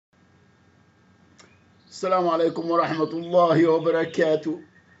Assalamu alaikum wa rahmatullahi wa barakatuh.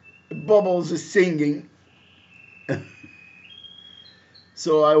 Bubbles is singing.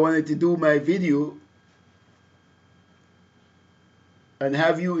 So I wanted to do my video and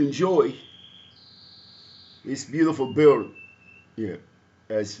have you enjoy this beautiful bird. Yeah,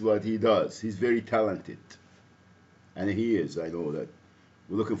 that's what he does. He's very talented. And he is, I know that.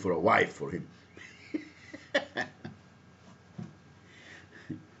 We're looking for a wife for him.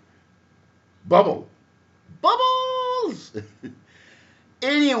 Bubble. Bubbles!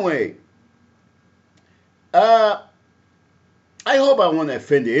 Anyway, I hope I won't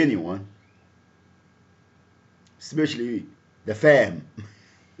offend anyone, especially the fam.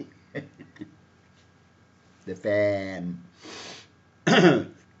 The fam.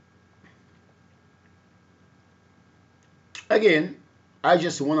 Again, I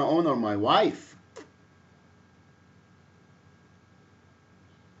just want to honor my wife.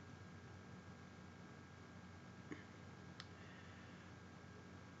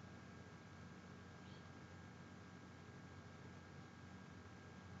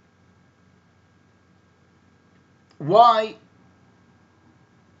 Why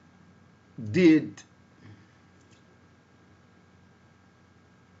did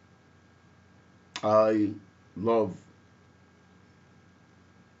I love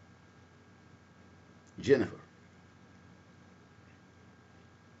Jennifer?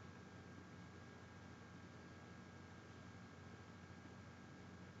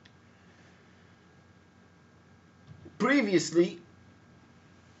 Previously,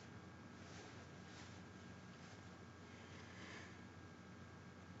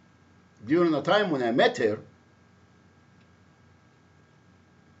 during the time when I met her,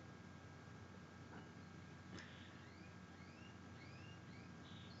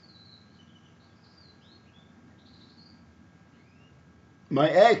 my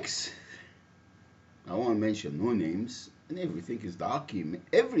ex, I won't mention no names, and everything is documented.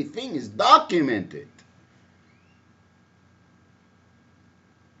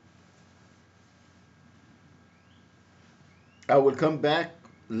 I will come back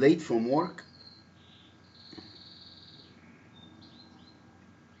late from work,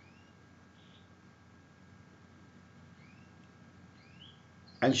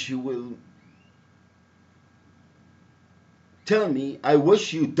 and she will tell me, I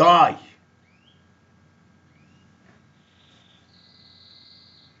wish you die.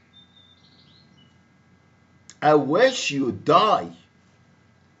 I wish you die.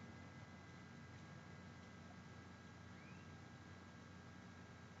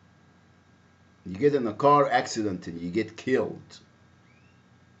 You get in a car accident and you get killed.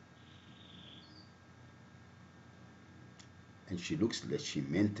 And she looks like she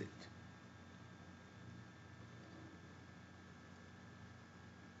meant it.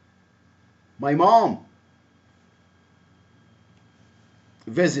 My mom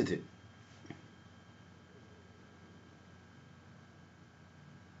visited.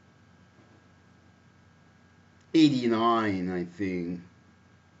 '89, I think,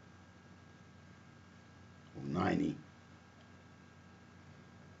 or '90.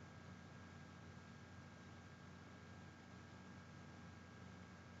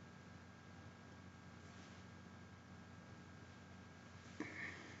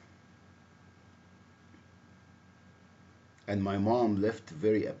 And my mom left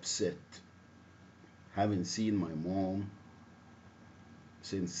very upset. Haven't seen my mom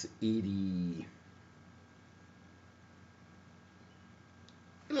since the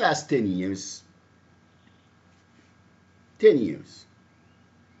last 10 years. 10 years.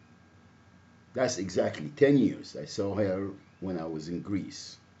 That's exactly 10 years. I saw her when I was in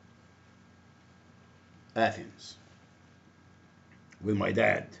Greece, Athens, with my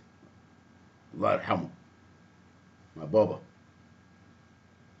dad, Allah yarhamu, my Baba.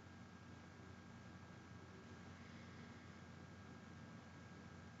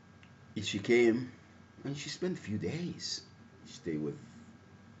 And she came and she spent a few days. She stayed with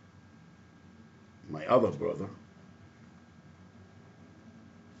my other brother.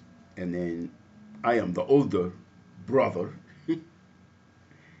 And then I am the older brother.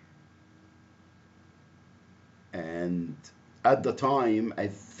 And at the time, I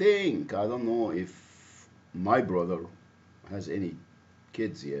don't know if my brother has any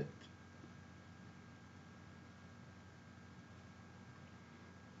kids yet.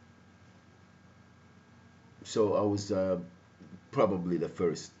 So I was probably the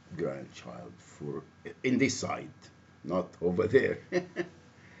first grandchild for in this side, not over there.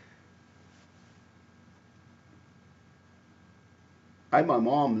 My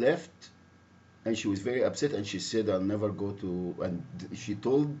mom left and she was very upset, and she said, I'll never go to, and she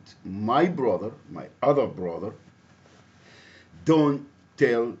told my brother, my other brother, don't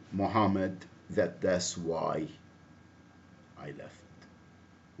tell Muhammad that that's why I left.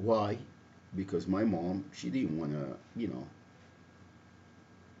 Why? Because my mom, she didn't want to,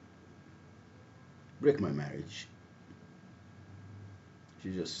 break my marriage.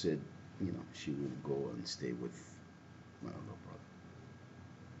 She just said, she will go and stay with my other brother.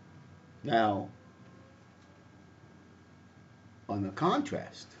 Now, on a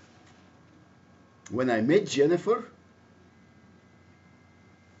contrast, when I met Jennifer,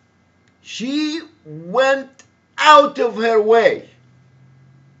 she went out of her way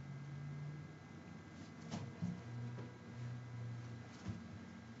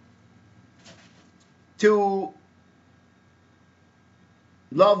to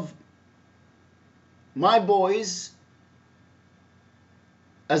love my boys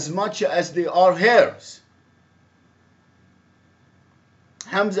as much as they are hers.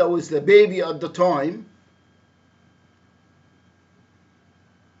 Hamza was the baby at the time,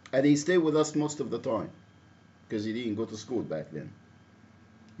 and he stayed with us most of the time because he didn't go to school back then.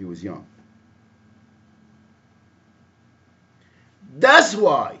 He was young. That's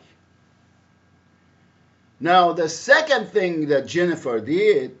why. Now, the second thing that Jennifer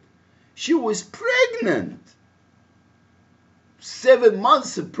did, she was pregnant. 7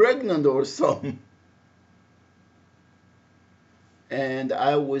 months pregnant or something. And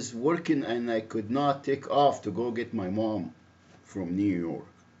I was working and I could not take off to go get my mom from New York.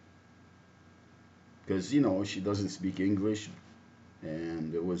 Because, she doesn't speak English.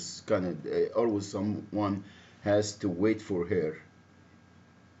 And it was kind of, always someone has to wait for her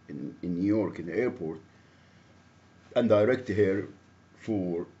in New York, in the airport, and direct her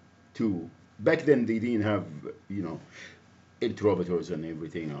back then they didn't have, interrogators and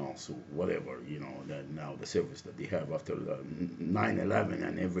everything else, or whatever, that now the service that they have after 9/11,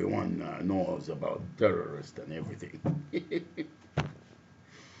 and everyone knows about terrorists and everything.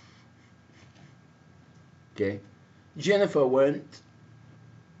 Okay, Jennifer went,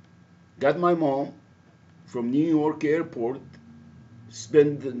 got my mom from New York airport,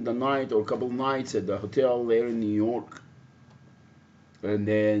 spent the night or a couple nights at the hotel there in New York, and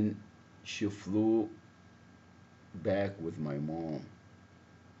then she flew back with my mom.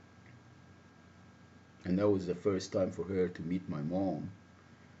 And that was the first time for her to meet my mom,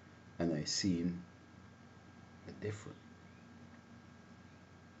 and I seen the difference.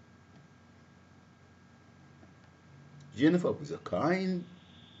 Jennifer was a kind,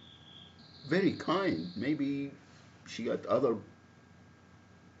 very kind. Maybe she got other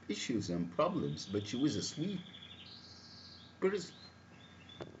issues and problems, but she was a sweet person.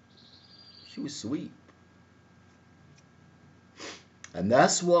 She was sweet. And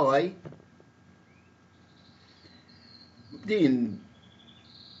that's why I didn't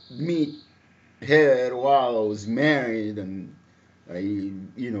meet her while I was married, and I,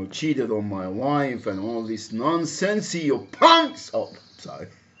 cheated on my wife and all this nonsense, you punks. Oh, sorry.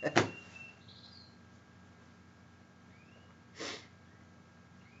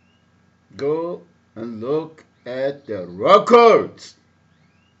 Go and look at the records.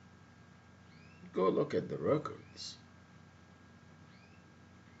 Go look at the records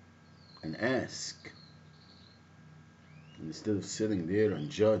and ask, instead of sitting there and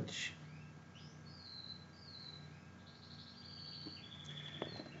judge.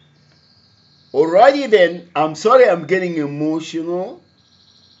 Alrighty then, I'm sorry I'm getting emotional,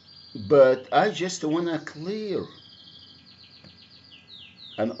 but I just want to clear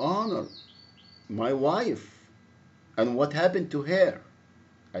and honor my wife and what happened to her.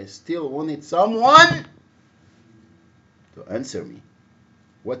 I still wanted someone to answer me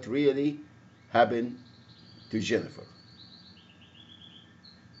what really happened to Jennifer.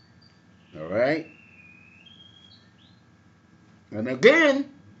 All right? And again,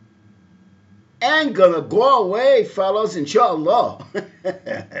 ain't gonna go away, fellas, inshallah.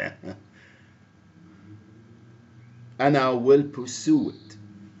 And I will pursue it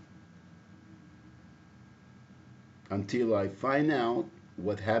until I find out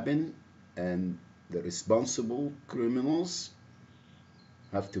what happened, and the responsible criminals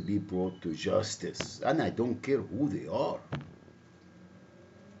have to be brought to justice. And I don't care who they are.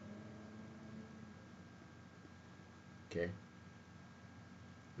 Okay?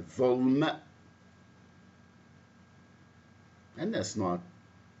 Dhulm. And that's not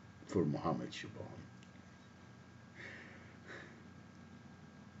for Muhammad Shaban.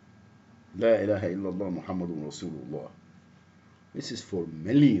 La ilaha illallah Muhammadun Rasulullah. This is for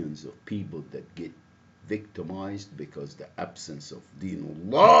millions of people that get victimized because the absence of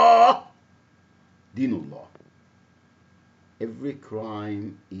Deenullah Dinullah. Every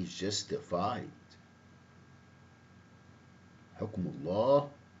crime is justified. Hukmullah,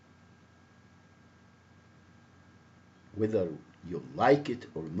 whether you like it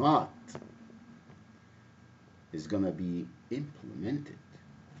or not, is going to be implemented.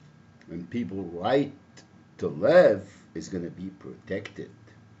 And people's right to live is going to be protected,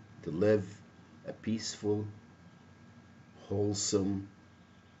 to live a peaceful, wholesome,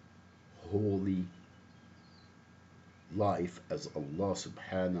 holy life as Allah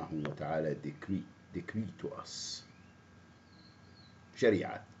subhanahu wa ta'ala decreed to us.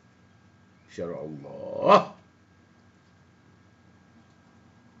 Sharia, Shara Allah.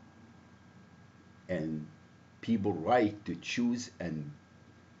 And people right to choose and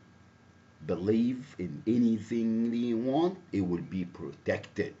believe in anything they want, it will be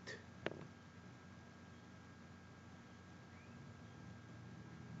protected.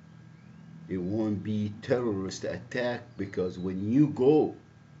 It won't be terrorist attack, because when you go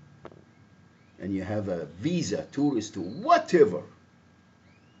and you have a visa, tourist, or whatever,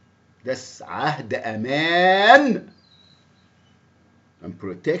 that's ahd aman and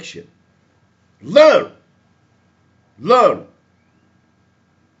protection. Learn.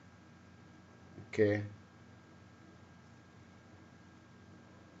 Okay.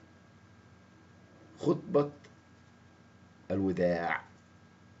 خطبة الوداع.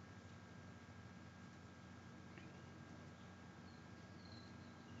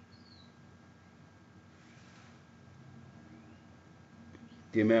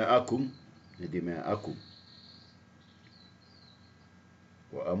 دماءكم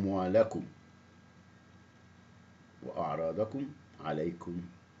وأموالكم وأعراضكم عليكم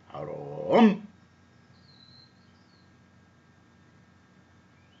حرام.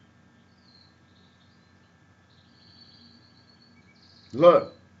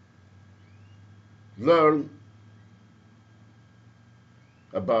 Learn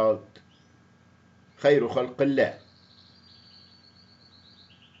about خير خلق الله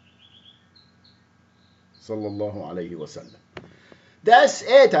صلى الله عليه وسلم. That's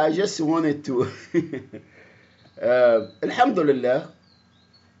it. I just wanted to Alhamdulillah.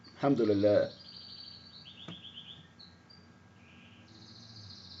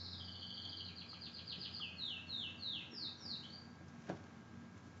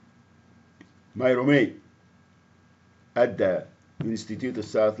 My roommate at the Institute of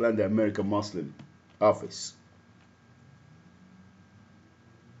Southland American Muslim office,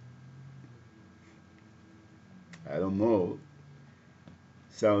 I don't know,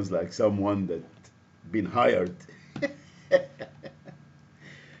 sounds like someone that been hired.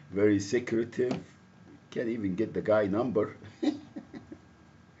 Very secretive, can't even get the guy number.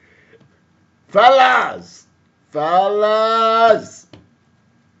 Fellas,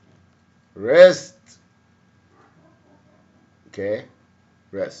 rest. Okay,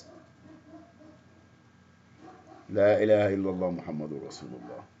 rest. لا إله إلا الله محمد رسول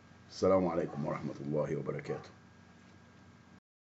الله. السلام عليكم ورحمة الله وبركاته.